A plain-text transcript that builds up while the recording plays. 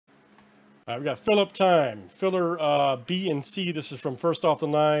All right, we got fill-up time. Filler B and C. This is from First Off the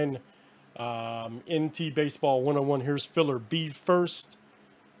Line. NT Baseball 101. Here's filler B first.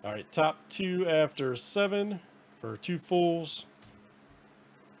 All right, top 2 after 7 for 2 fulls.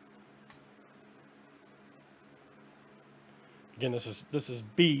 Again, this is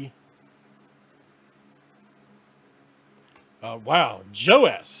B. Wow, Joe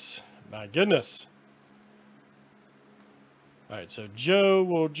S. My goodness. All right, so Joe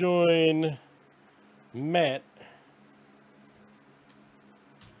will join Matt.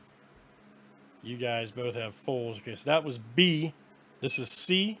 You guys both have fulls. Okay, so that was B. This is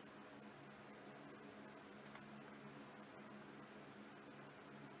C.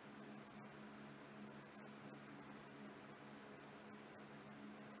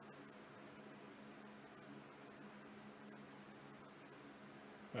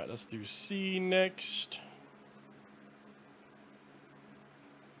 All right, let's do C next.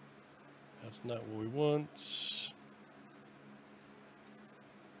 That's not what we want.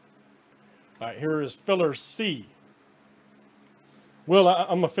 All right, here is filler C. Will, I'm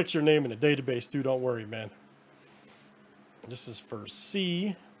going to fix your name in the database too. Don't worry, man. This is for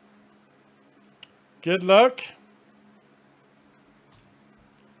C. Good luck.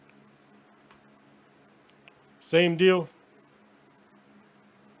 Same deal.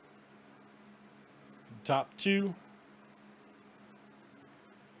 Top 2.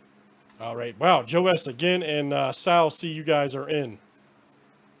 All right. Wow, Joe S again and Sal C, you guys are in.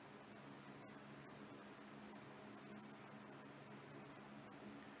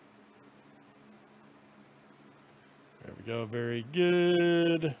 There we go. Very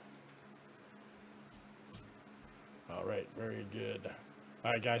good. All right. Very good.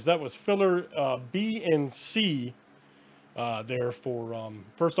 All right, guys. That was filler B and C there for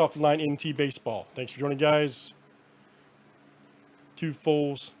First Off the Line NT Baseball. Thanks for joining, guys. 2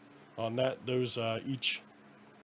 fulls on that. Those each